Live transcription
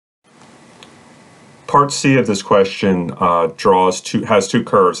Part C of this question has two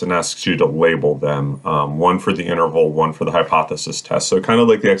curves and asks you to label them, one for the interval, one for the hypothesis test. So kind of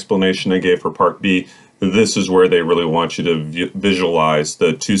like the explanation I gave for part B, this is where they really want you to visualize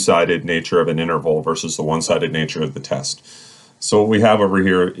the two-sided nature of an interval versus the one-sided nature of the test. So what we have over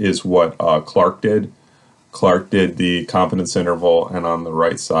here is what Clark did. Clark did the confidence interval, and on the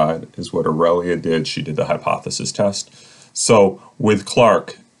right side is what Aurelia did. She did the hypothesis test. So with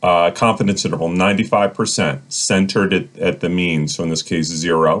Clark, confidence interval 95% centered at the mean, so in this case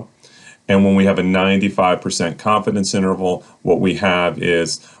 0. And when we have a 95% confidence interval, what we have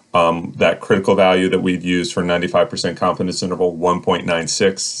is that critical value that we've used for 95% confidence interval,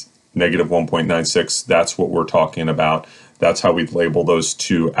 1.96, negative 1.96. That's what we're talking about. That's how we'd label those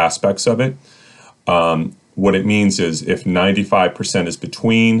two aspects of it. What it means is if 95% is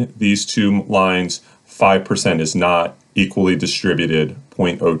between these two lines, 5% is not equally distributed,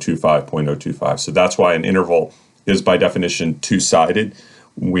 0.025, 0.025. So that's why an interval is by definition two-sided.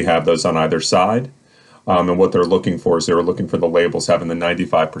 We have those on either side. And what they're looking for is they're looking for the labels having the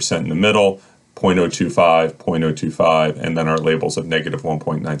 95% in the middle, 0.025, 0.025, and then our labels of negative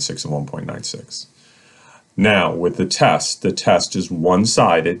 1.96 and 1.96. Now, with the test is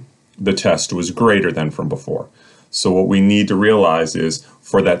one-sided. The test was greater than from before. So what we need to realize is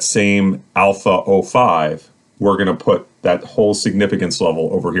for that same alpha 05, we're going to put that whole significance level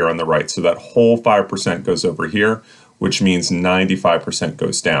over here on the right. So that whole 5% goes over here, which means 95%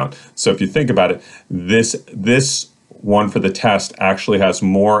 goes down. So if you think about it, this one for the test actually has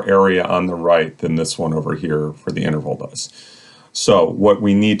more area on the right than this one over here for the interval does. So what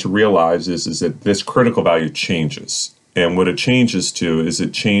we need to realize is that this critical value changes. And what it changes to is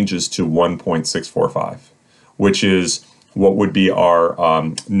it changes to 1.645, which is what would be our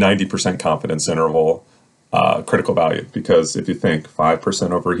 90% confidence interval critical value. Because if you think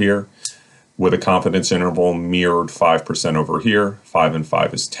 5% over here, with a confidence interval mirrored 5% over here, 5 and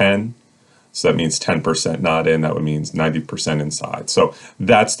 5 is 10. So that means 10% not in, that would mean 90% inside. So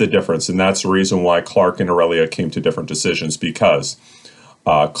that's the difference, and that's the reason why Clark and Aurelia came to different decisions, because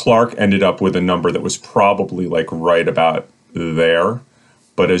Clark ended up with a number that was probably like right about there.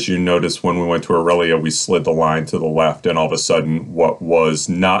 But as you notice, when we went to Aurelia, we slid the line to the left, and all of a sudden what was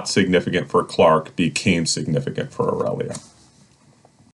not significant for Clark became significant for Aurelia.